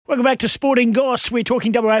Welcome back to Sporting Goss. We're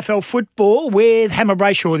talking WAFL football with Hamish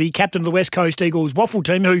Brayshaw, the captain of the West Coast Eagles WAFL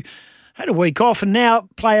team, who had a week off and now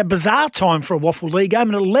play a bizarre time for a WAFL League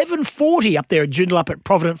game at 11:40 up there at Joondalup at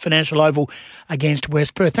Provident Financial Oval against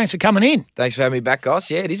West Perth. Thanks for coming in. Thanks for having me back,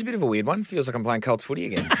 Goss. Yeah, it is a bit of a weird one. Feels like I'm playing Colts footy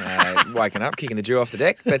again. Waking up, kicking the dew off the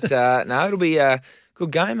deck. But no, it'll be a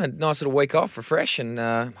good game, a nice little week off, refresh, and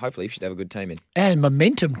hopefully you should have a good team in. And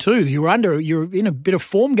momentum too. You're in a bit of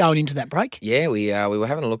form going into that break. Yeah, we were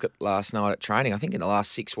having a look at last night at training. I think in the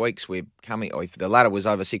last 6 weeks we're coming, or if the ladder was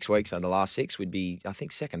over 6 weeks, so the last 6 we'd be, I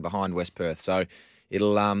think, second behind West Perth. So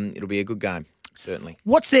it'll be a good game, certainly.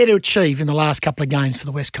 We there to achieve in the last couple of games for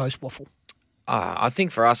the West Coast WAFL? I think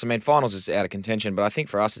for us, finals is out of contention, but I think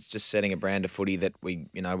for us it's just setting a brand of footy that we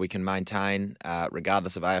can maintain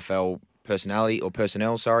regardless of AFL personnel.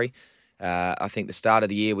 I think the start of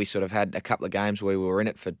the year we sort of had a couple of games where we were in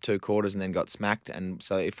it for 2 quarters and then got smacked. And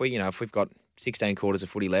so if we've got 16 quarters of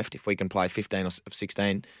footy left, if we can play 15 of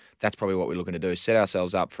 16, that's probably what we're looking to do. Set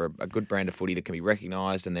ourselves up for a good brand of footy that can be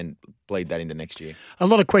recognised and then bleed that into next year. A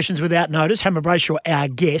lot of questions without notice. Hamish Brayshaw, our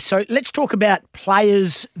guest. So let's talk about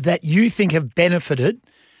players that you think have benefited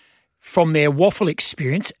from their WAFL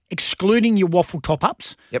experience, excluding your WAFL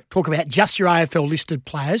top-ups. Yep. Talk about just your AFL-listed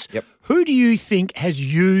players. Yep. Who do you think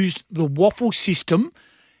has used the WAFL system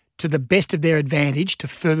to the best of their advantage to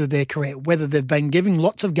further their career, whether they've been given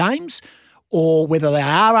lots of games or whether they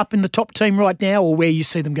are up in the top team right now or where you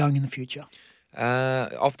see them going in the future?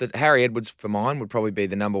 Harry Edwards for mine would probably be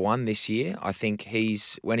the number one this year. I think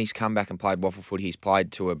when he's come back and played WAFL footy, he's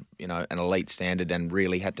played to an elite standard and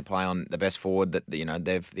really had to play on the best forward that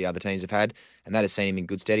the other teams have had, and that has seen him in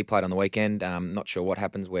good stead. He played on the weekend. Not sure what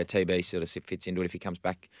happens where TB sort of fits into it if he comes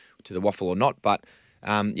back to the WAFL or not, but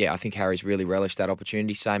I think Harry's really relished that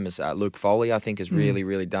opportunity. Same as Luke Foley, I think has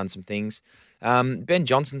really done some things. Ben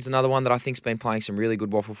Johnson's another one that I think's been playing some really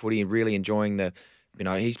good WAFL footy and really enjoying the.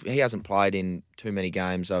 He hasn't played in too many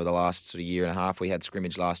games over the last sort of year and a half. We had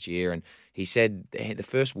scrimmage last year, and he said the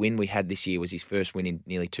first win we had this year was his first win in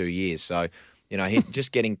nearly 2 years. So, he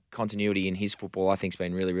just getting continuity in his football, I think, has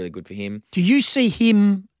been really, really good for him. Do you see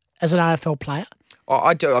him as an AFL player?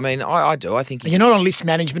 I do. I do. I think you're not on list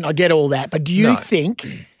management. I get all that, but do you think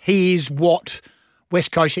he is what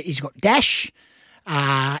West Coast? He's got dash.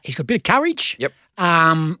 He's got a bit of courage. Yep.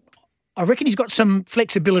 I reckon he's got some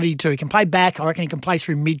flexibility too. He can play back. I reckon he can play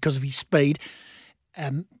through mid because of his speed.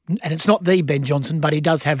 And it's not the Ben Johnson, but he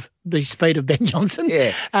does have the speed of Ben Johnson.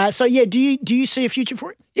 Yeah. Do you see a future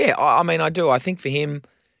for it? Yeah, I do. I think for him,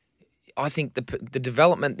 I think the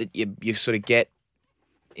development that you sort of get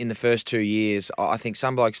in the first 2 years, I think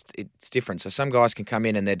some blokes, it's different. So some guys can come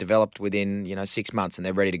in and they're developed within 6 months and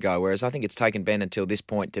they're ready to go. Whereas I think it's taken Ben until this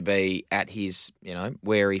point to be at his,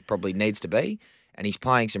 where he probably needs to be. And he's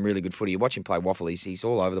playing some really good footy. You watch him play WAFL, he's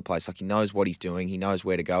all over the place. Like, he knows what he's doing. He knows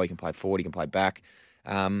where to go. He can play forward. He can play back.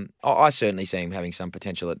 I certainly see him having some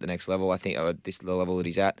potential at the next level. I think the level that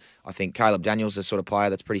he's at. I think Caleb Daniels is a sort of player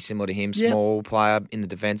that's pretty similar to him. Small player in the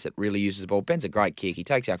defence that really uses the ball. Ben's a great kick. He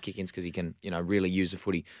takes out kick-ins because he can, really use the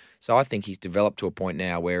footy. So I think he's developed to a point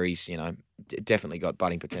now where he's, definitely got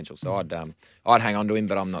budding potential. So I'd hang on to him,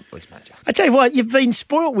 but I'm not list manager. I tell you what, you've been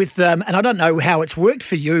spoilt with, and I don't know how it's worked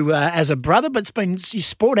for you as a brother, but it's been your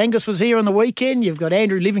sport. Angus was here on the weekend. You've got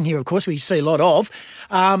Andrew living here, of course, we see a lot of,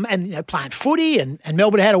 and playing footy, and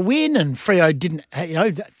Melbourne had a win, and Freo didn't.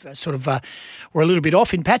 Were a little bit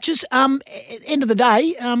off in patches. End of the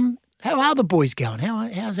day. How are the boys going?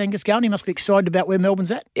 How's Angus going? He must be excited about where Melbourne's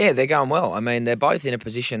at. Yeah, they're going well. They're both in a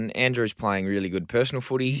position. Andrew's playing really good personal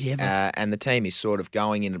footy, and the team is sort of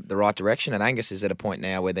going in the right direction. And Angus is at a point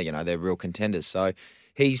now where they're real contenders. So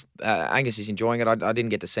Angus is enjoying it. I didn't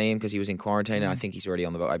get to see him because he was in quarantine, and I think he's already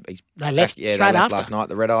on the. They left last night.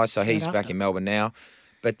 The Red Eyes, so he's back in Melbourne now.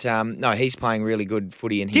 But he's playing really good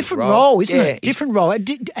footy in his different role, isn't it? Different role.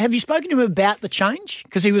 Have you spoken to him about the change?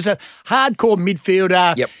 Because he was a hardcore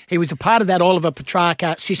midfielder. Yep. He was a part of that Oliver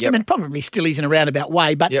Petrarca system, and probably still is in a roundabout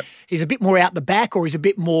way. But he's a bit more out the back, or he's a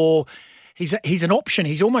bit more. He's an option.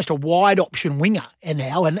 He's almost a wide option winger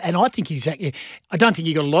now, and I think I don't think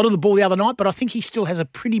he got a lot of the ball the other night, but I think he still has a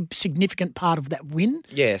pretty significant part of that win.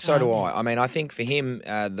 Yeah, so do I. I think for him,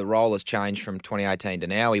 the role has changed from 2018 to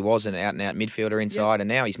now. He was an out-and-out midfielder inside, and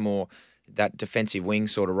now he's more that defensive wing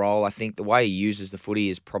sort of role. I think the way he uses the footy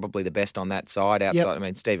is probably the best on that side.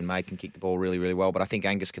 Outside, Stephen May can kick the ball really, really well, but I think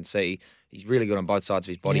Angus can see. He's really good on both sides of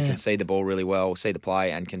his body, can see the ball really well, see the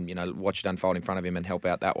play, and can, watch it unfold in front of him and help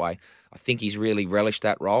out that way. I think he's really relished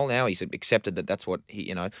that role now. He's accepted that that's what he,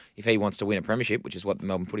 if he wants to win a premiership, which is what the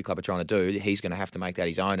Melbourne Footy Club are trying to do, he's going to have to make that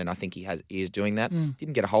his own, and I think he is doing that.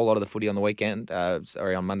 Didn't get a whole lot of the footy on the weekend,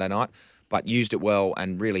 on Monday night. but used it well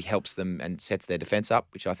and really helps them and sets their defence up,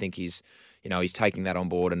 which I think is, he's taking that on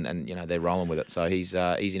board and they're rolling with it. So he's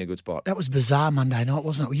in a good spot. That was bizarre Monday night,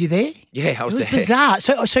 wasn't it? Were you there? Yeah, I was there. It was bizarre.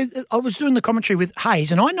 So I was doing the commentary with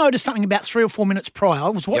Hayes, and I noticed something about 3 or 4 minutes prior. I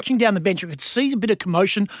was watching down the bench. I could see a bit of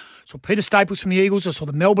commotion. I saw Peter Staples from the Eagles. I saw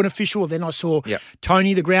the Melbourne official. Then I saw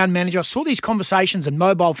Tony, the ground manager. I saw these conversations and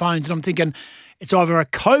mobile phones, and I'm thinking it's either a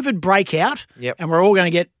COVID breakout and we're all going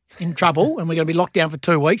to get in trouble and we're going to be locked down for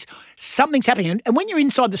 2 weeks. Something's happening. And when you're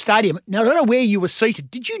inside the stadium, now I don't know where you were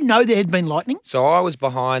seated. Did you know there had been lightning? So I was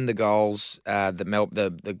behind the goals,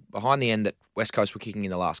 the behind the end that West Coast were kicking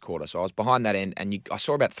in the last quarter. So I was behind that end, and I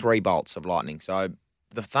saw about 3 bolts of lightning. So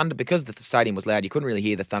the thunder, because the stadium was loud, you couldn't really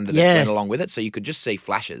hear the thunder that went along with it. So you could just see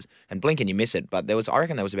flashes and blink and you miss it. But I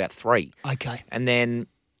reckon there was about 3. Okay. And then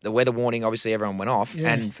the weather warning, obviously everyone went off.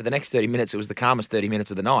 Yeah. And for the next 30 minutes, it was the calmest 30 minutes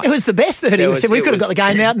of the night. It was the best 30 minutes. We could have got the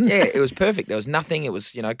game out. Yeah, it was perfect. There was nothing. It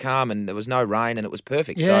was, calm, and there was no rain, and it was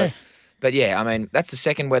perfect. Yeah. So, but yeah, I mean, that's the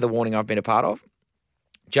second weather warning I've been a part of.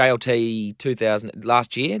 JLT 2000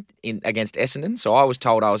 last year against Essendon. So I was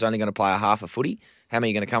told I was only going to play a half a footy. How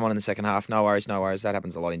many are going to come on in the second half? No worries, no worries. That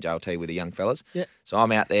happens a lot in JLT with the young fellas. Yeah. So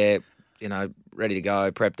I'm out there, ready to go,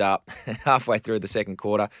 prepped up. Halfway through the second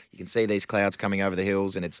quarter, you can see these clouds coming over the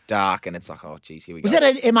hills, and it's dark, and it's like, oh, geez, here we go. Was that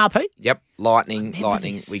an MRP? Yep, lightning.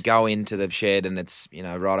 This. We go into the shed, and it's,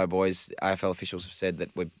 righto, boys. AFL officials have said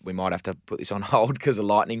that we might have to put this on hold because of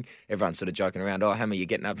lightning. Everyone's sort of joking around, oh, Hammer, you're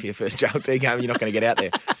getting up for your first JLT game, you're not going to get out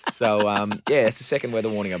there. So, it's the second weather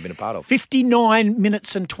warning I've been a part of. 59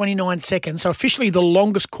 minutes and 29 seconds. So officially the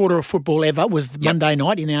longest quarter of football ever was Monday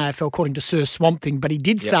night in the AFL, according to Sir Swamp Thing. But he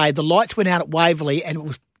did say the lights went out at Waverley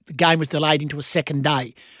and the game was delayed into a second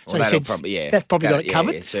day. So well, he said that's probably got it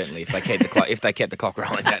covered. Yeah, certainly. If they kept the clock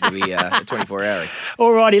rolling, that would be a 24-hour.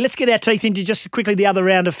 All righty, let's get our teeth into just quickly the other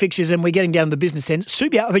round of fixtures, and we're getting down to the business end.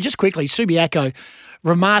 Subiaco,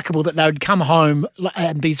 remarkable that they would come home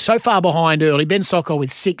and be so far behind early. Ben Socko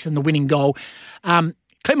with 6 and the winning goal.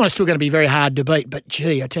 Claremont is still going to be very hard to beat, but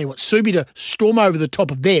gee, I tell you what, Subi to storm over the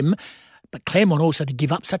top of them, but Claremont also to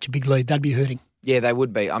give up such a big lead, they'd be hurting. Yeah, they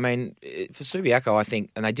would be. I mean, for Subiaco, I think,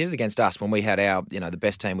 and they did it against us when we had our, the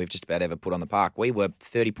best team we've just about ever put on the park. We were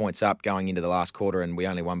 30 points up going into the last quarter, and we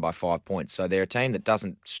only won by 5 points. So they're a team that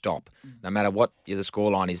doesn't stop. No matter what the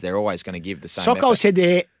scoreline is, they're always going to give the same Socko effort. said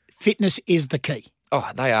their fitness is the key. Oh,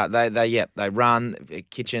 they are. They run,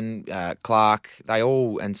 Kitchen, Clark, they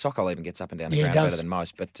all, and Sokol even gets up and down the ground better than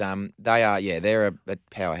most. But they are, they're a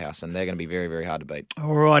powerhouse, and they're going to be very, very hard to beat.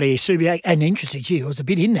 All righty, Subiac, and interesting, it was a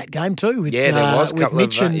bit in that game too. With, there was. With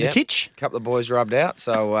Mitch and Kitch. A couple of boys rubbed out,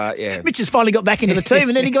 so Mitch has finally got back into the team,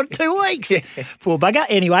 and then he got 2 weeks. Poor bugger.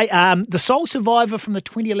 Anyway, the sole survivor from the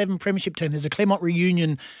 2011 Premiership team, there's a Claremont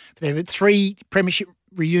reunion. There were 3 Premiership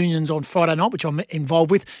reunions on Friday night, which I'm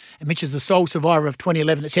involved with, and Mitch is the sole survivor of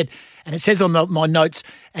 2011. It says on my notes,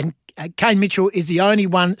 and Kane Mitchell is the only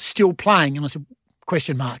one still playing. And I said,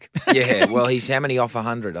 question mark. Yeah, well, he's how many off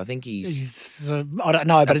 100? I think he's I don't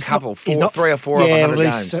know, but it's couple, not, 3 or 4 off 100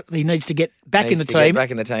 games. He needs to get back in the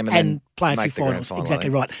team, and play a few finals. Exactly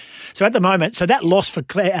right. So at the moment, that loss for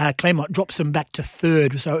Claremont drops them back to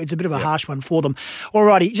 3rd. So it's a bit of a harsh one for them. All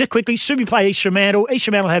righty, just quickly, Subi play East Fremantle. East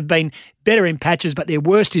Fremantle have been better in patches, but their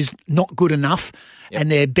worst is not good enough,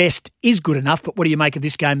 and their best is good enough. But what do you make of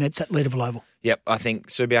this game that's at Leederville Oval? Yep, I think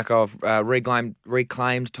Subiaco have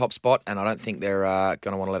reclaimed top spot, and I don't think they're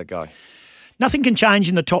going to want to let it go. Nothing can change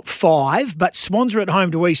in the top 5, but Swans are at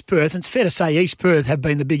home to East Perth, and it's fair to say East Perth have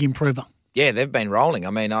been the big improver. Yeah, they've been rolling. I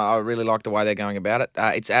mean, I really like the way they're going about it.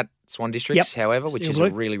 It's at Swan Districts, however, which is a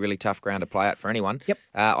really, really tough ground to play at for anyone. Yep.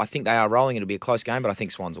 I think they are rolling. It'll be a close game, but I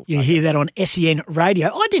think Swans will. You hear that on SEN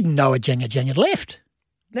radio. I didn't know Ajanga had left.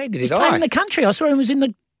 Neither did I. He's playing in the country. I saw him was in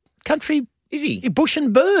the country. Is he? Bush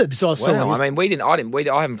and Burbs, I saw. Well, I mean,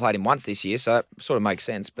 I haven't played him once this year, so that sort of makes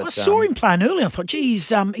sense. But I saw him playing early. I thought,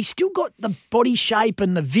 geez, he's still got the body shape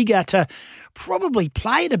and the vigour to probably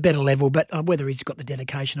play at a better level, but whether he's got the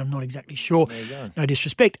dedication, I'm not exactly sure. There you go. No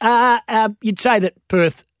disrespect. You'd say that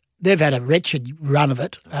Perth, they've had a wretched run of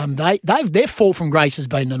it. Their fall from grace has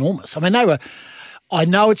been enormous. I mean, I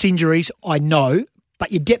know it's injuries, I know,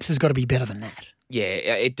 but your depth has got to be better than that. Yeah,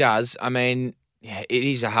 it does. I mean, yeah, it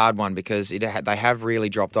is a hard one because they have really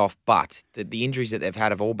dropped off, but the injuries that they've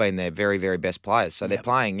had have all been their very, very best players. So they're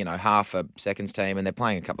playing, half a seconds team, and they're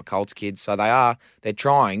playing a couple of Colts kids. So they're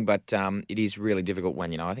trying, but it is really difficult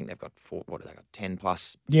when, I think they've got 10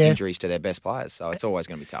 plus injuries to their best players. So it's always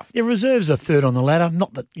going to be tough. Their reserves are 3rd on the ladder.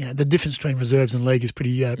 Not that, the difference between reserves and league is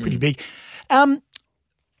pretty big. Can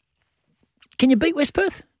you beat West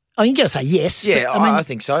Perth? Oh, you've got to say yes. Yeah, but, I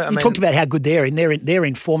think so. You talked about how good they're in. They're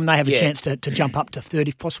in form, and they have a chance to jump up to 3rd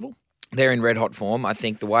if possible. they're in red hot form. I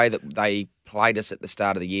think the way that they played us at the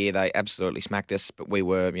start of the year, they absolutely smacked us. But we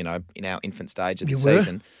were, in our infant stage of the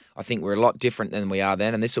season. I think we're a lot different than we are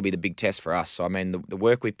then, and this will be the big test for us. So I mean, the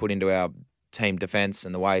work we put into our team defence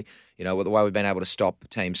and the way we've been able to stop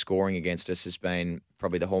teams scoring against us has been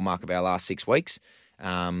probably the hallmark of our last 6 weeks.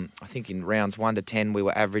 I think in rounds 1 to 10 we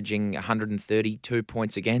were averaging 132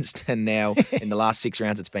 points against, and now in the last 6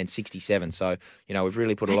 rounds it's been 67. So we've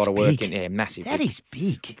really put a lot of work in. Yeah, massive. That is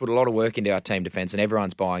big. We put a lot of work into our team defence, and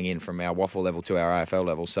everyone's buying in from our WAFL level to our AFL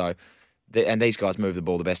level. So. And these guys move the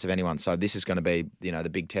ball the best of anyone. So this is going to be, the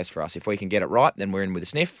big test for us. If we can get it right, then we're in with a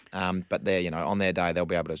sniff. But they're, on their day, they'll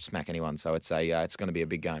be able to smack anyone. So it's going to be a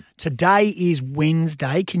big game. Today is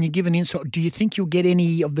Wednesday. Can you give an insight? Do you think you'll get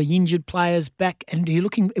any of the injured players back? And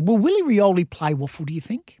will Willie Rioli play WAFL, do you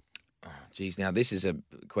think? Oh, geez, now this is a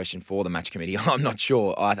question for the match committee. I'm not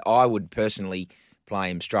sure. I would personally play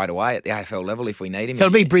him straight away at the AFL level if we need him. So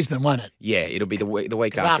it'll be Brisbane, won't it? Yeah, it'll be the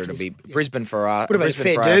week after. It'll be Brisbane for us. Would have been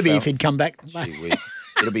a fair derby if he'd come back. Gee whiz.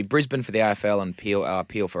 It'll be Brisbane for the AFL and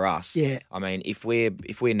Peel for us. Yeah. I mean, if we're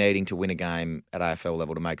needing to win a game at AFL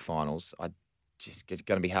level to make finals, it's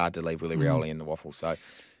going to be hard to leave Willie Rioli in the WAFL. So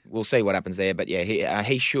we'll see what happens there. But yeah,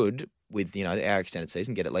 he should, with our extended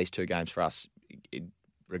season, get at least 2 games for us,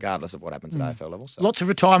 regardless of what happens at AFL level. So. Lots of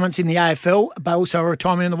retirements in the AFL, but also a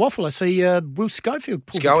retirement in the WAFL. I see Will Schofield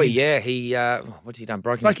pulled Scoey, yeah. He, what's he done?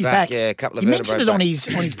 Broke his back. Yeah, a couple of vertebrae. He mentioned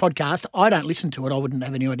it on his podcast. I don't listen to it. I wouldn't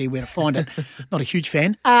have any idea where to find it. Not a huge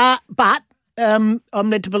fan. But I'm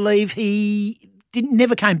led to believe he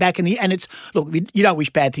never came back and it's look, you don't wish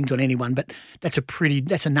bad things on anyone, but that's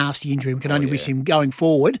a nasty injury. We can only wish him going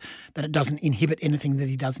forward that it doesn't inhibit anything that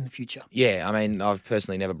he does in the future. Yeah, I mean, I've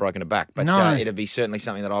personally never broken a back, but it'd be certainly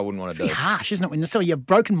something that I wouldn't want to do. It's harsh, isn't it? When you've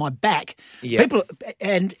broken my back, yeah. People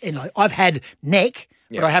and I've had neck,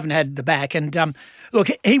 but I haven't had the back. And look,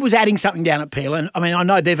 he was adding something down at Peel, and I mean, I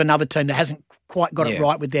know they've another team that hasn't quite got it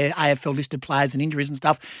right with their AFL listed players and injuries and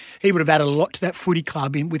stuff. He would have added a lot to that footy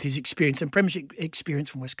club with his experience and premiership experience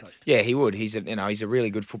from West Coast. Yeah, he would. He's a really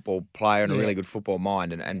good football player and a really good football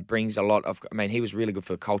mind, and brings a lot of. I mean, he was really good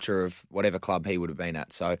for the culture of whatever club he would have been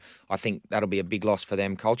at. So I think that'll be a big loss for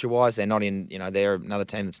them culture wise. They're not in. They're another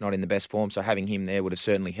team that's not in the best form. So having him there would have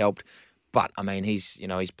certainly helped. But I mean, he's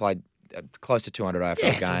played close to 200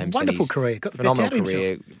 AFL games. Wonderful career. Got the phenomenal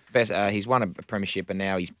career. He's won a premiership and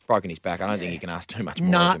now he's broken his back. I don't think you can ask too much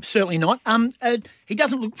more. No, certainly not. He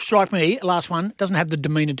doesn't strike me. Last one doesn't have the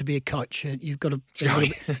demeanour to be a coach. You've got to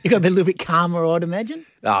be a little bit calmer, I'd imagine.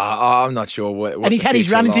 I'm not sure what and he's had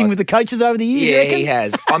his run-ins in with the coaches over the years. Yeah, he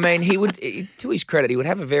has. I mean, he would. To his credit, he would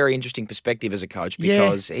have a very interesting perspective as a coach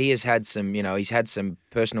because he has had some. He's had some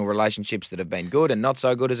personal relationships that have been good and not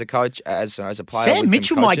so good as a coach, as a player. Sam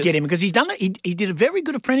Mitchell might get him because he's done it. He did a very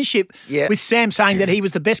good apprenticeship with Sam, saying that he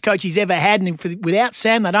was the best coach he's ever had, and without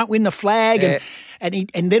Sam, they don't win the flag. Yeah.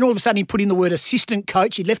 And then all of a sudden he put in the word assistant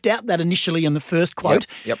coach. He left out that initially in the first quote.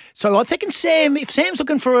 Yep. So I think if Sam's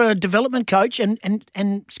looking for a development coach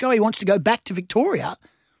and Scully wants to go back to Victoria,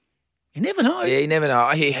 you never know. Yeah, you never know.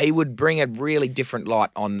 He would bring a really different light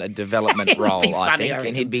on a development role, I think.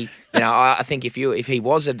 And he'd be, I think if he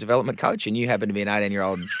was a development coach and you happen to be an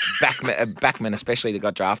 18-year-old backman, especially that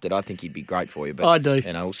got drafted, I think he'd be great for you. But, I do.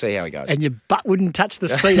 We'll see how he goes. And your butt wouldn't touch the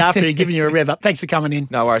seat after he'd given you a rev up. Thanks for coming in.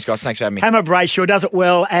 No worries, guys. Thanks for having me. Hamish Brayshaw does it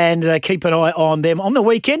well, and keep an eye on them on the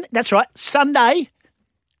weekend. That's right, Sunday,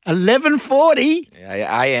 11:40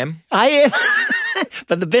 a.m.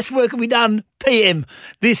 But the best work will be done PM.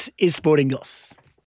 This is Sporting Goss.